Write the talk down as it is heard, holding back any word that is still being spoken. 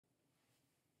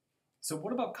So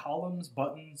what about columns,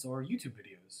 buttons, or YouTube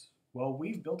videos? Well,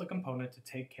 we've built a component to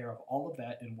take care of all of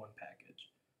that in one package.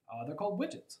 They're called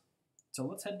widgets. So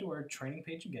let's head to our training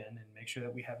page again and make sure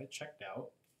that we have it checked out.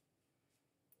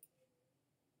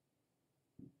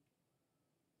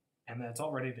 And that it's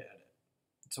all ready to edit.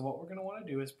 So what we're going to want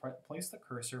to do is place the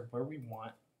cursor where we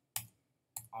want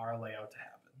our layout to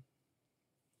happen.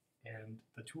 And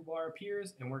the toolbar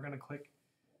appears, and we're going to click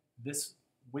this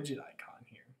widget icon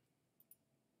here.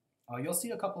 You'll see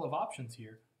a couple of options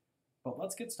here, but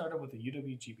let's get started with the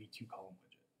UWGB 2-column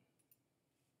widget.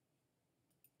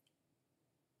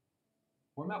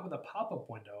 We're met with a pop-up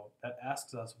window that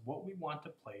asks us what we want to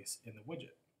place in the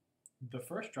widget. The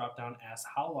first dropdown asks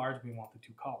how large we want the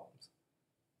two columns.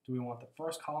 Do we want the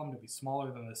first column to be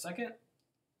smaller than the second?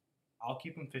 I'll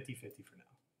keep them 50-50 for now.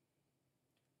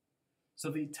 So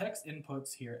the text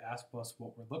inputs here ask us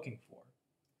what we're looking for.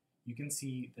 You can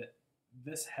see that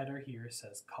this header here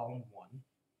says column 1.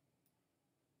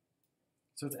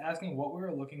 So it's asking what we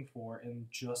were looking for in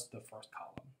just the first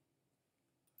column.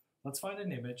 Let's find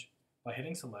an image by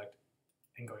hitting select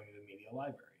and going to the media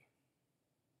library.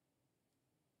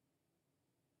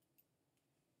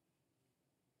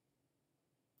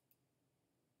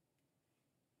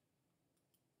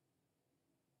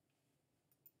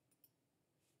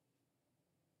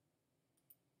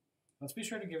 Let's be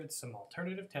sure to give it some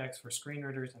alternative text for screen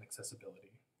readers and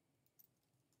accessibility.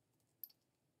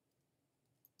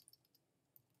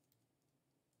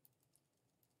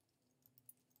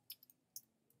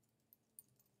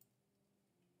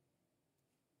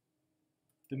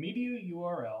 The media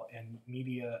URL and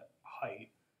media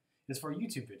height is for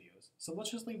YouTube videos, so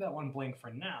let's just leave that one blank for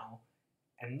now,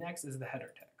 and next is the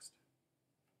header text.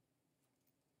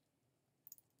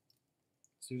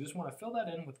 So you just want to fill that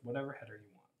in with whatever header you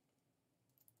want.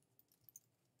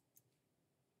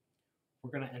 We're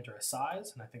going to enter a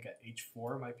size, and I think at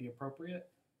H4 might be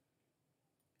appropriate.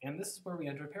 And this is where we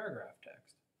enter paragraph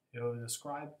text. It'll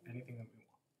describe anything that we want.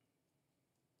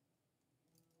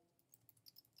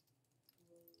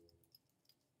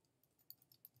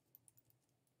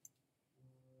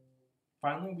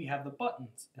 Finally, we have the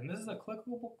buttons, and this is a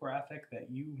clickable graphic that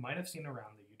you might have seen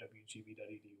around the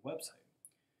uwgb.edu website.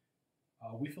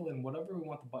 We fill in whatever we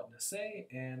want the button to say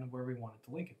and where we want it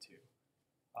to link it to.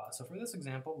 So for this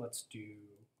example, let's do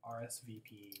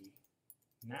RSVP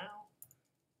now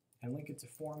and link it to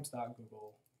forms.google.com.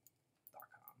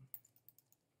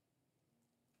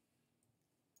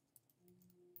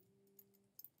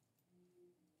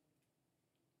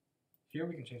 Here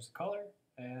we can change the color,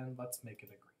 and let's make it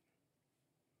a green.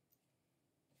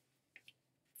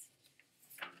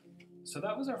 So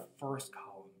that was our first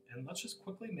column, and let's just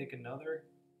quickly make another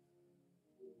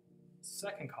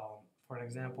second column for an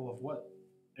example of what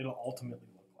it'll ultimately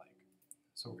look like.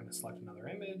 So we're going to select another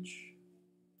image.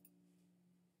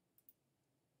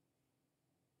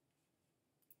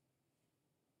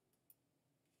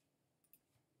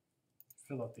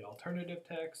 Fill out the alternative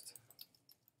text.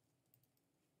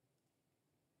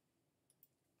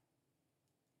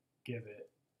 Give it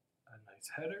a nice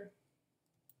header.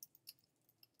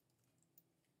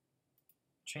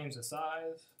 Change the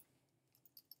size.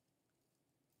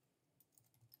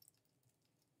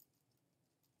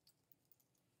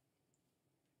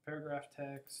 Paragraph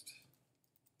text,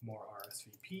 more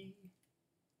RSVP,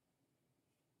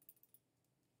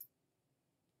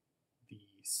 the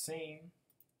same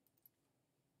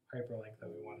hyperlink that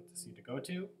we wanted to see to go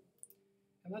to,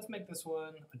 and let's make this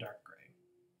one a dark gray.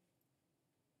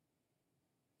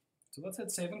 So let's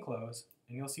hit save and close,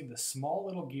 and you'll see the small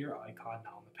little gear icon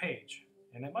now on the page.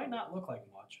 And it might not look like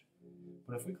much,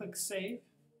 but if we click save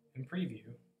and preview,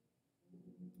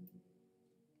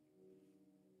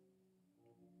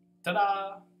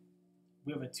 ta-da!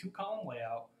 We have a 2-column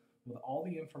layout with all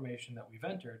the information that we've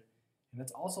entered, and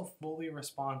it's also fully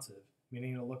responsive,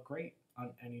 meaning it'll look great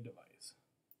on any device.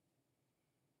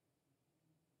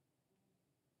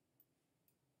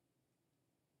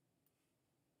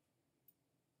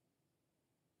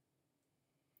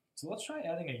 So let's try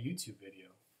adding a YouTube video.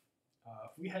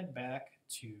 If we head back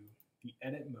to the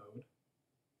edit mode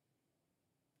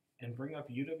and bring up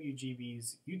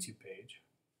UWGB's YouTube page,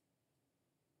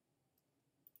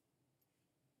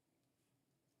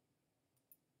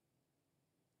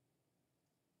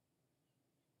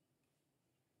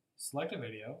 select a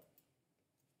video,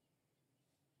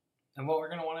 and what we're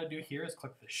going to want to do here is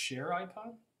click the share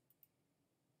icon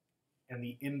and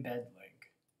the embed link.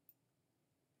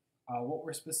 What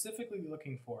we're specifically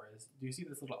looking for is, do you see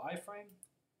this little iframe?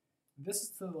 This is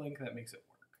the link that makes it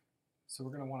work. So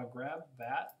we're going to want to grab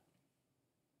that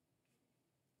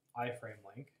iframe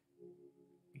link,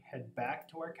 head back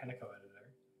to our Kentico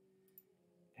editor,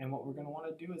 and what we're going to want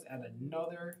to do is add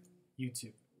another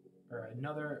YouTube or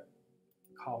another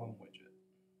column widget.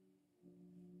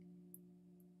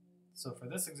 So for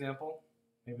this example,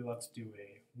 maybe let's do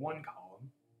a 1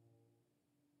 column.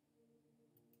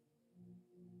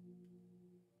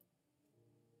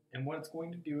 And what it's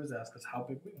going to do is ask us how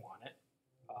big we want it.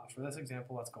 For this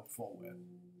example, let's go full width.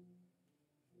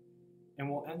 And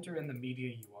we'll enter in the media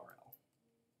URL.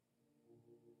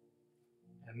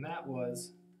 And that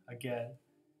was, again,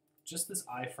 just this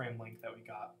iframe link that we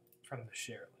got from the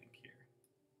share link here.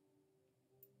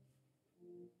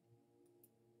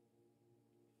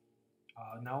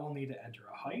 Now we'll need to enter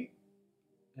a height.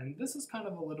 And this is kind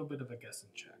of a little bit of a guess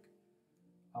and check.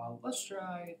 Let's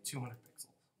try 200 pixels.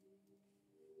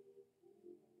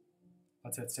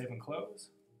 Let's hit save and close.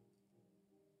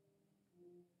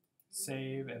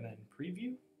 Save and then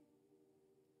preview.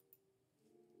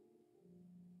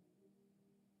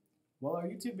 Well, our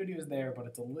YouTube video is there, but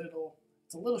it's a little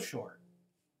short.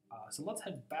 So let's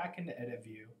head back into edit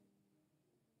view.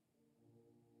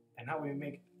 And how we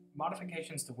make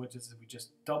modifications to widgets is we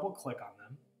just double click on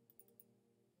them.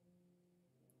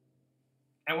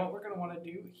 And what we're going to want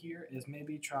to do here is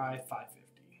maybe try 550.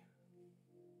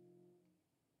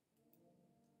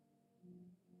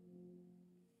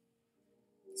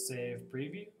 Save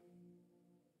preview.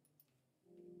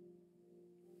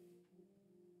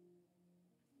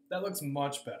 That looks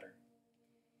much better.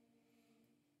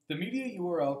 The media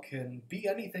URL can be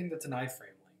anything that's an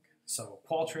iframe link. So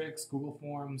Qualtrics, Google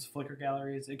Forms, Flickr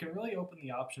galleries, it can really open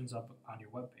the options up on your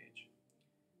web page.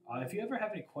 If you ever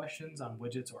have any questions on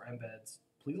widgets or embeds,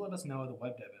 please let us know in the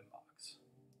web dev inbox.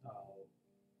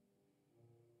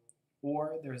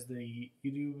 Or there's the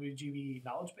UWGB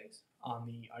knowledge base on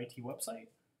the IT website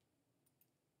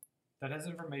that has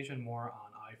information more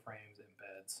on iframes,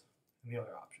 embeds, and the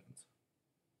other options.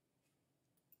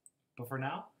 But for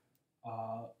now,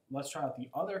 let's try out the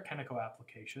other Kentico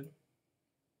application,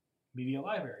 Media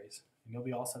Libraries, and you'll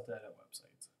be all set to edit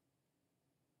website.